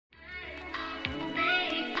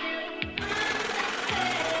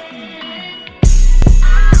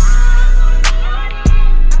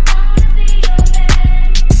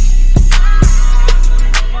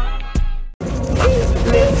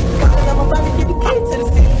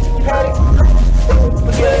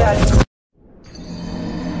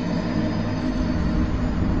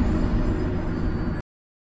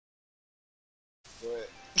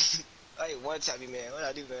tap me, man. What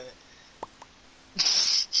I do, man?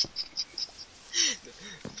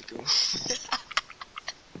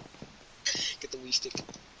 Get the weed stick.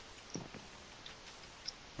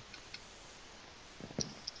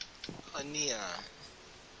 Oh, Neon.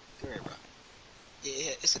 Come here, bro.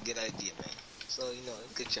 Yeah, it's a good idea, man. So, you know,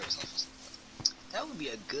 good cherry sauce. That would be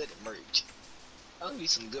a good merch. That would be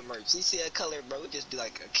some good merch. You see that color, bro? We'd just do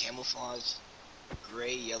like a camouflage,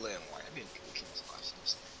 gray, yellow, and white. That'd be a good camouflage.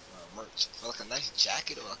 Merch. Or like a nice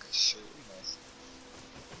jacket or like a shirt. Nice.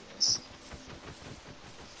 Nice.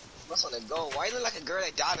 What's on the gold? Why you look like a girl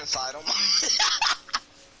that died inside? Oh my.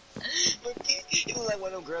 You look like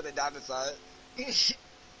one of them girls that died inside.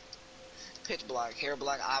 Pitch black, hair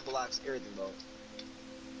black, eye blacks, everything, bro.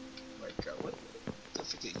 Like, what the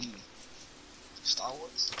fuck is you? Star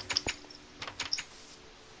Wars?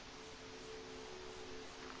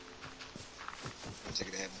 Let me take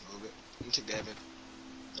it to heaven a little bit. Let me take it to heaven.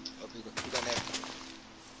 Up here, we got heaven.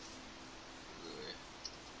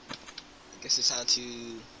 I guess it's time to.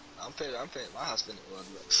 I'm paying my house finished. Well,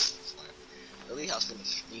 the lead house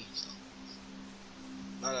finished for me, so.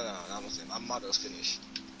 No, I was saying my motto's finished.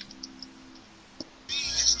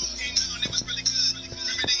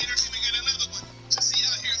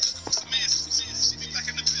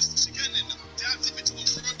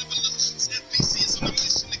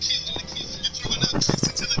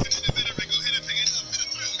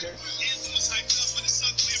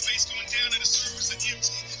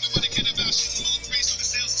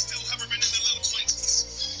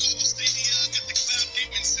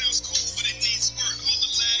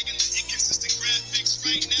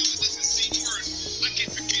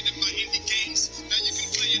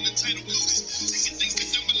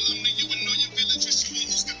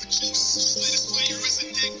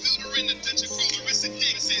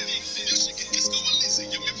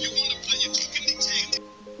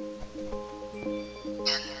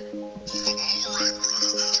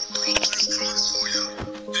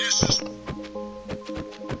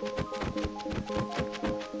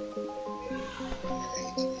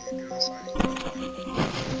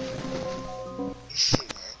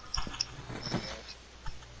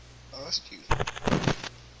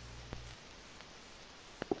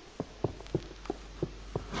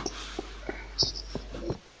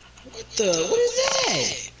 What is that?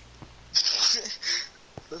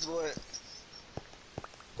 That's what?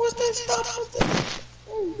 What's that stuff?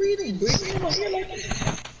 Oh, breathing in my ear like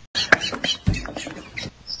that.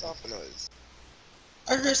 Stop noise.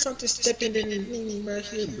 I heard something stepping in right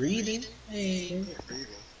here, breathing. Hey,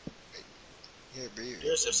 breathing. Yeah, breathing.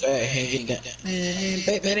 There's a bad hanging down. Man,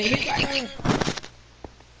 Batman ain't here.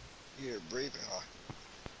 You're breathing, huh?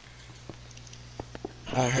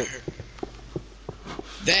 I heard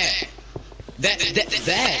that. That.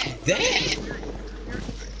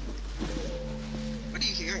 What are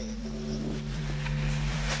you hearing?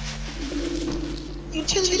 You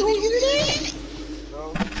tell me don't hear that?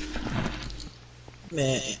 No.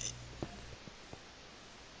 Man.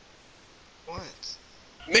 What?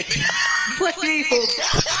 Man. What?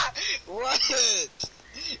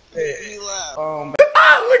 You laugh.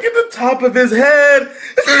 Look at the top of his head.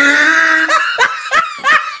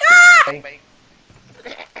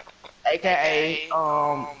 AKA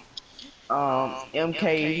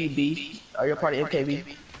MKB. Are you a part of MKB?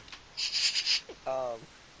 I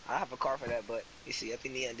have a car for that, but you see, I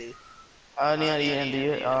think Neon do. Neon, do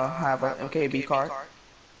you have an MKB card?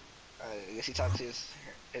 I guess he talked to his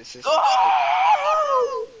sister.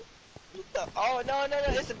 Oh! Oh no!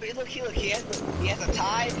 It's a look. He has a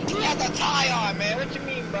tie. He has a tie on, man. What you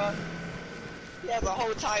mean, bro? He has a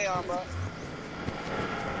whole tie on, bro.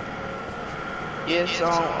 Yes. Do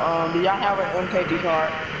y'all have an MKB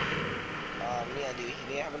card? Neon, do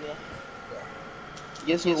you have a Neon?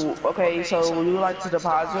 Yes. Okay. So, would you like to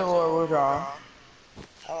deposit or withdraw?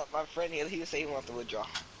 My friend here, he said he wants to withdraw.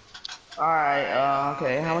 All right.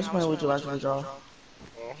 Okay. How much money would you like to withdraw?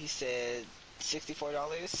 He said $64.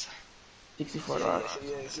 $64.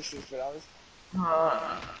 Yeah, $64.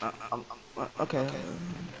 Okay.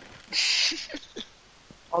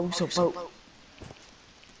 Oh, you so broke.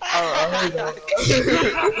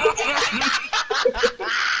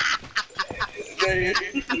 There you go.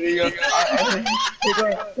 There you go.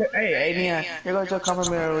 Hey, Neon, here goes your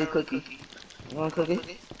complimentary cookie. You want a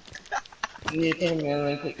cookie? You need a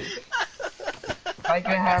complimentary cookie. I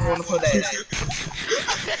can have one for that.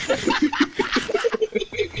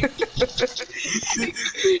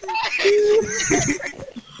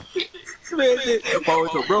 Man, I'm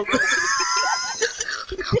always so broke.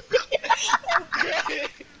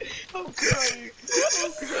 I'm crying.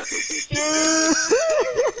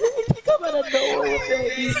 Come out of nowhere,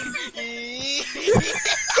 baby.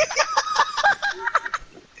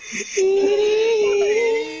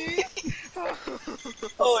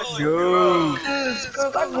 No.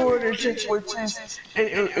 Cause I go in there checking with chest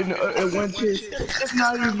and one chest. It's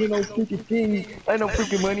not even no freaking thing. Ain't no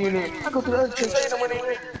freaking money in there. I go to the other chest. Ain't no money in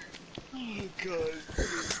there.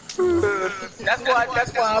 Oh god. That's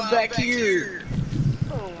why I'm back here.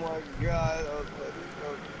 Oh my god. I was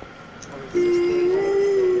just kidding.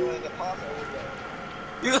 You wanted to pop or was that?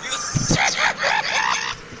 You.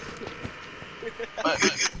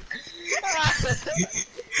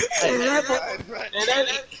 Hey, Right.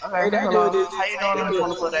 okay, hello. How you doing on this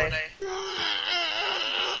wonderful day?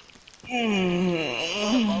 She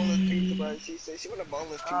want a boneless pizza, bro. She said she want a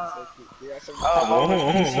boneless pizza. Yeah, so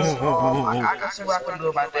Boneless pieces. I can see what I can do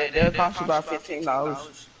about that. They'll cost you about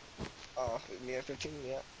 $15. yeah, 15,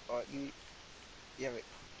 yeah. You have it.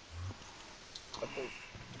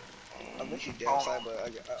 I think she's downside, but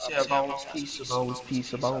See a boneless pizza, boneless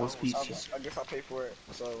pizza, boneless pizza. I guess I'll pay for it.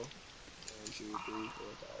 So, 1, 2, 3, 4, 5,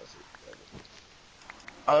 6,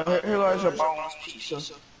 7. Here goes your boneless pizza.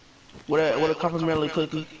 With a complimentary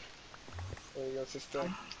cookie. There you go,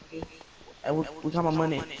 sister. And we got my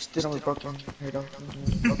money still on the broken here though.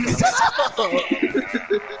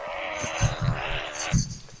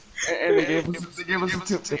 And they gave us a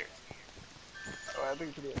tip there. Oh, I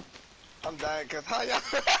think it's good. I'm dying because how y'all?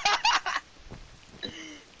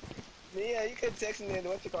 Yeah, you could text me in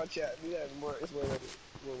what's it called chat. Do that more. It's way better.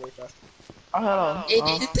 Way faster. Oh hello. Hey.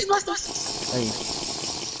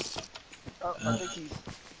 I think he's.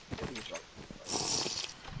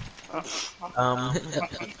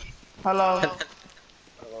 Hello. Hello.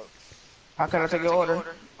 How can I take your order?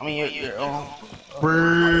 I mean your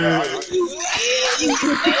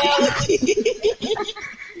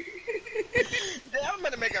Damn, I'm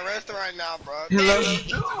gonna make a restaurant now, bro.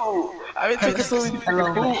 Hello. I've been taking so many food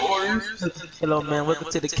orders. Hello, man. Welcome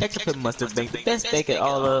to the Ketchup and Mustard Bank, the best bank at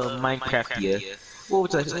all Minecraft here. What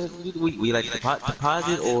would you like? We like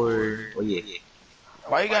deposit or yeah?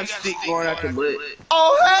 Why you got a stick going out the butt?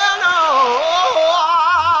 Oh hell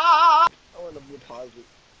I want to deposit.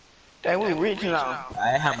 Dang, we rich now.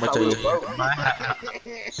 no! How much are you? Bruh.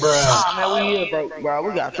 Ah man, we here broke, bro.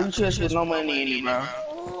 We got 3 chests with no money in it, bro.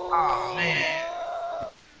 Oh man.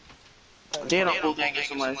 Then I'm gonna get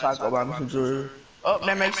some money so I go buy me some jewelry. Oh,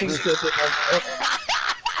 that makes 6 chests.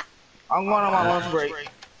 I'm going on my lunch break.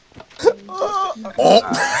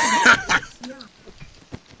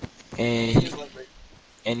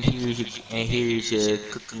 And here's your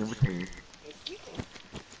cooking return.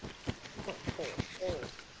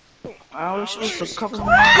 I wish it was a couple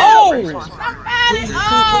more. Oh!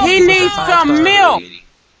 He needs some milk!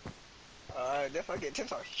 Alright, definitely get 10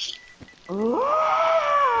 stars.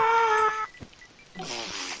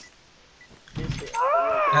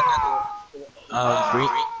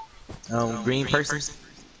 Green person.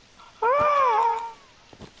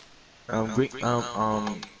 I'm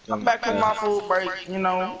back from my food break, you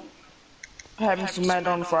know, having some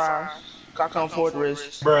McDonald's fries. Got on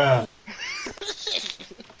Fortress. Bruh.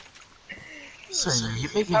 Sir,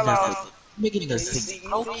 you're making us think.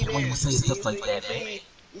 When you say stuff like that, man.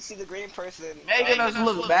 You see the green person Making us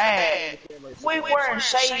look bad. We wearing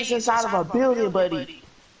shades inside of a building, buddy.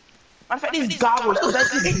 Matter of fact, these goggles,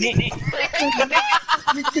 that's his neck.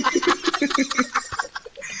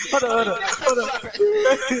 Hold on.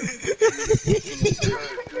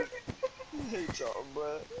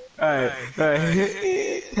 Alright.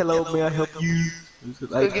 Hello, may I help you?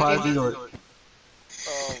 Like pausing or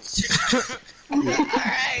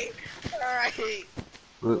Alright.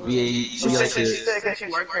 She said she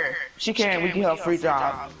work here. She can. We get her a free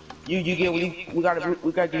job. We gotta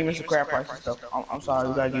give you some crab price and stuff. I'm sorry,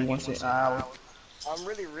 we gotta give you 1 cent an hour. I'm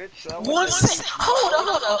really rich, so 1 cent.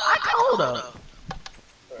 Hold up.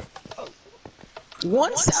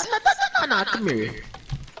 1 cent? No, come here.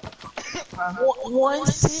 1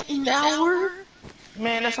 cent an hour?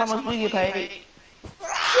 Man, that's how much we get paid.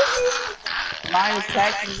 Minus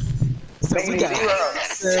taxes. So we got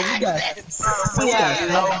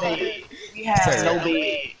no bed. We have no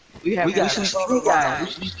bed. We got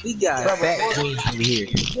fat jeans over here.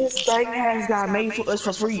 This thing has got made for us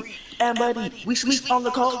for free. And buddy, we sleep on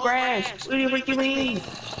the cold grass. What do you think you mean?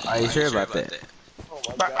 Are you sure about that? Oh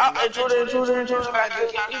my god. Intruder. Wait,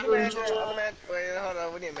 hold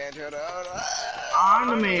on, we need a manager, hold on. I'm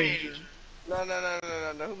the manager. No,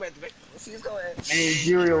 who made the she's going ahead.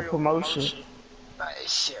 Managerial promotion. Alright,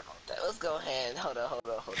 shit about that. Let's go ahead. Hold on.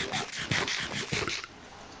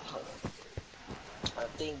 I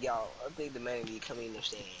think the man be coming in the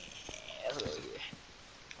stand. That's what here.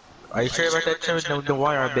 Are you sure about that, Trevor? No,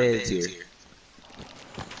 why our beds here?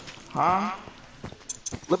 Huh?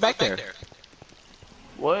 Look back there.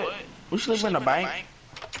 What? We sleep in the bank?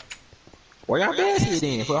 Where y'all best here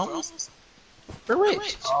then? We're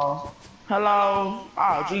rich. Oh, hello.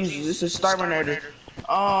 Oh, Jesus, this is Exterminator.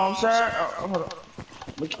 Sir, hold on.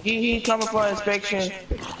 He coming for inspection.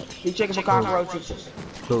 He checking for cockroaches.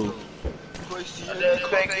 Cool.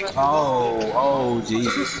 Inspection. Oh,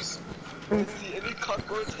 Jesus. See any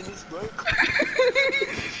cockroach in this book?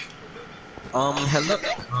 Hello.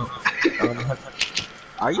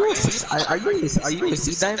 Are you a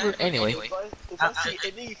sea diver? Anyway. If I see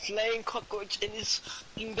any flying cockroach in this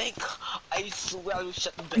bank, I swear I will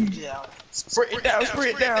shut the bank down. Spray it down,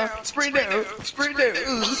 spray it down, spray it down, spray it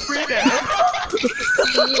down, spray it down.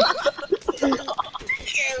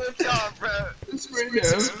 Yeah, what's up, bro? Spray it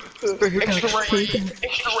down. Extra rain,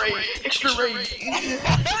 extra rain, extra rain.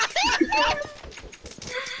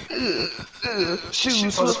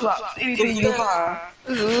 Shoes, flip-flops, anything you find.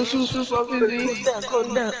 Shoes, flip-flops, anything.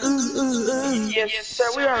 Yes, sir,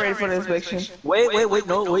 we are ready for the inspection. Wait,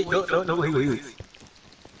 no, wait.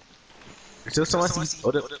 Still someone sees.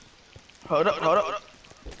 Hold up.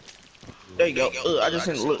 There you go. I just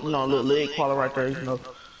seen a little leg collar right there, you know.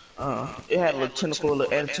 It had a little tentacle, a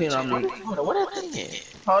little antenna on me. What that thing is?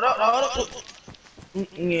 Hold up.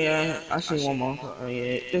 Yeah, I see one more.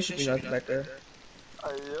 Yeah, there should be nothing back there.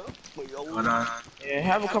 Hold on. Yeah,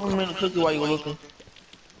 have a couple minutes cookie while you're looking.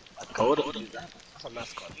 Hold up.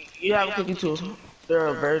 You have a cookie too.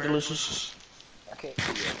 They're very delicious. Okay.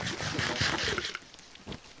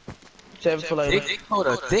 7 for later. Hold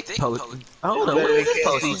up, thick post. Hold up, what is this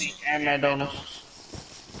post? And McDonald's.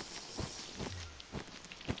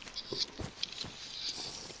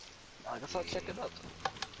 I guess I'll check it out.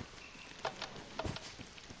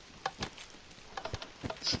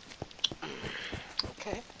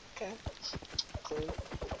 Okay. Cool.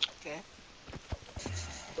 Okay.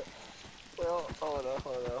 Well, hold up.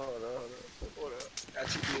 Got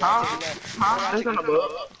you. Huh? That's not a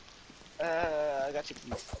bug. I got you.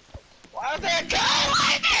 Why is that cow?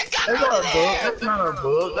 That's not a bug. That's not a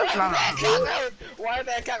bug. That's not a bug. Why is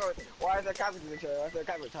that cockroach? Why is that cockroach in the chair? Why is that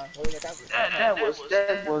cockroach, huh? Why is that cockroach?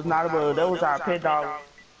 That was not a bug. That was our pet dog.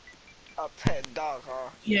 A pet dog, huh?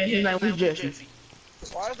 Yeah, his name was Jesse.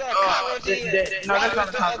 Why is that cockroach in here? No, that's not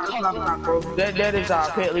a cockroach. That's not a cockroach. That is our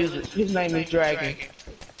pet lizard. His name is Dragon.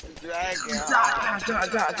 Dragon.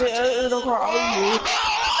 Don't cry.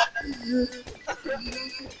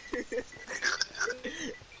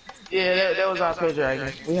 Yeah, that was our pet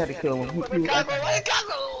dragon. We had to kill him. Why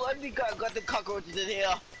the cockroaches in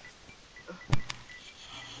here?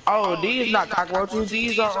 Oh, these not cockroaches.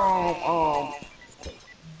 These are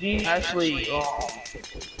these actually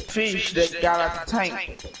fish that got out the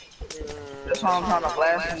tank. That's why I'm trying to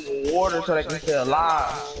blast them with water so they can stay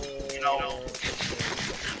alive. You know.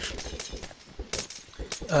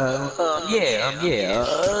 Yeah.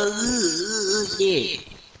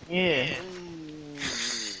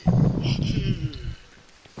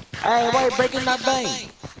 Hey, why you breaking that thing?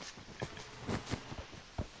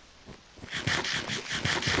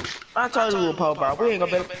 I told you we were Paul Bar. We ain't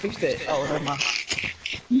gonna be able to fix that. Oh, never mind.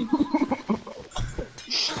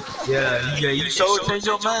 Yeah, you sure change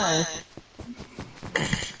your mind.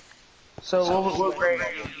 So what grade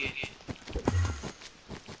are you get?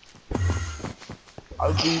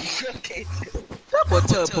 Oh, geez. Okay. That boy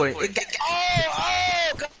teleport.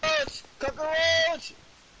 Cockroach!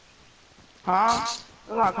 Huh?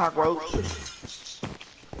 That's not a cockroach.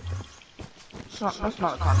 That's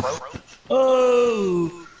not a cockroach.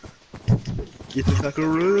 Oh! Get the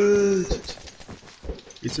cockroach!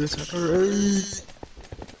 Get the cockroach!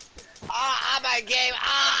 Ah, my game! Ah!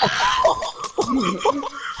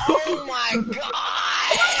 Oh my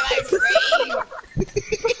god!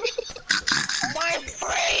 My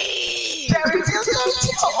brain!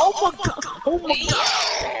 Oh my god! Oh my god!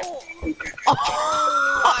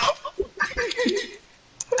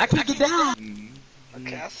 I can't get down!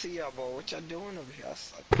 Okay, I see y'all, boy. What y'all doing over here?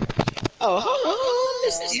 Oh, hold on!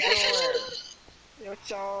 What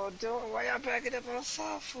y'all doing? Why y'all backing up on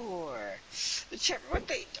side for? What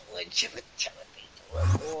they doing? What they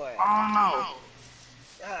doing, boy? I don't know.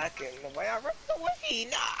 I can't know why y'all run away.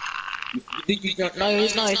 Nah. You think you got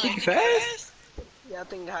nice, think you fast? Yeah, I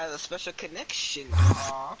think I had a special connection.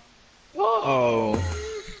 Oh.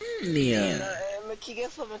 Yeah. Mickey,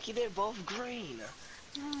 guess what, Mickey? They're both green.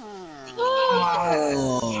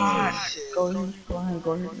 Oh.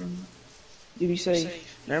 Go ahead. You be safe.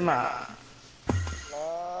 Never mind.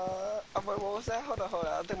 Wait, what was that? Hold on.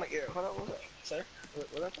 I'll take my ear. Hold on, what was that? Sir? What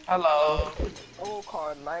was that? Hello. I will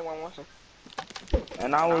call 911, sir.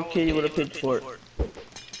 And I will kill you with a pitchfork.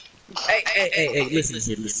 Hey, listen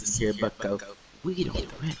here, bucko. We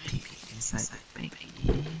don't rent people inside the bank.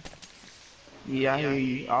 Yeah, I hear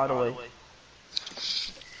you all the way.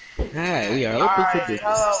 Hi, we are open for business.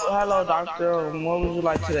 Hello, doctor. What would you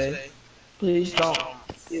like today? Please don't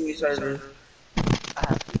give me surgery. I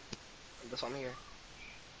have to. That's why I'm here.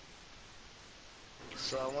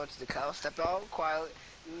 So I want you to kind of step out quietly.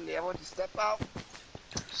 Yeah, I want you to step out.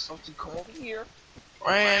 So you come over here.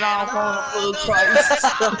 Ran off on a full Christ.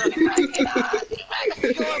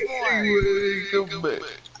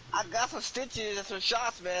 I got some stitches and some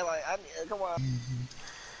shots, man. Like, come on.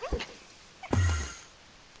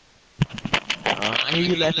 I hear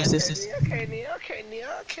you laughing, sisters. Okay, Nia.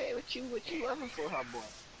 Okay. What you laughing for, hot boy?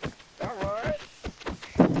 Alright.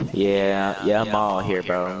 Yeah, I'm all here,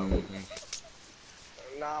 bro.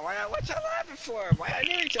 Nah, what y'all laughing for? Why y'all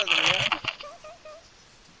near each other, Nia?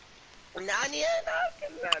 Nah, Nia,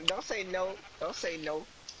 nah, don't say no. Don't say no.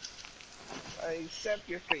 Accept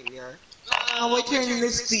your fate, Nia. We're turning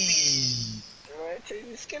this speed. What are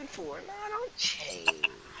you skin for? Nah, don't change.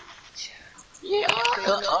 Yeah.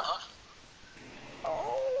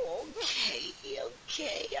 Oh,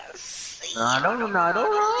 okay, I see. Don't run.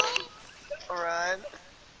 Run.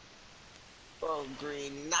 Oh,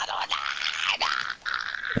 green, not on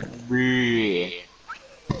Yeah.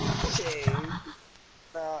 Okay.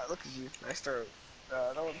 Nah, look at you. Nice throw.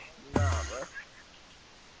 Nah, bro.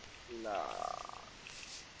 Nah.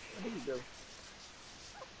 What did you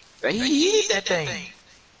do? He eat that thing.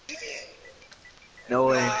 No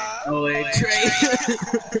way,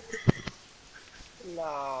 Tr3y.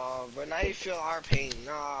 Nah, but now you feel our pain.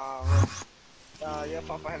 Nah, your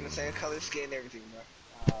papa having the same color skin and everything, bro.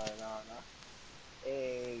 Nah.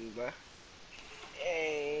 Hey, bro.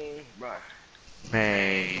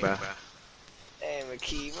 Man, bro. Hey,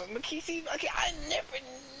 McKee, see, okay, I never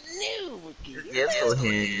knew, McKee. Let's go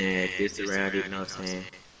ahead and diss around it, you know what I'm saying?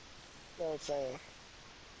 You know what I'm saying?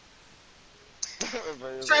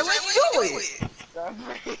 Tr3y, what you doing?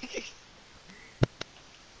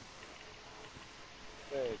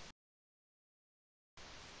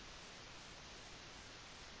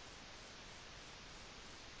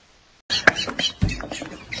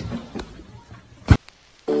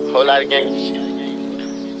 Whole lot of gangsta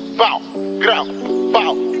shit. Bow, ground,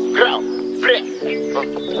 flip,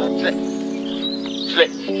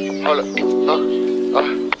 slip, hold up,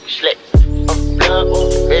 slip, blood,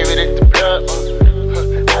 baby, this the blood,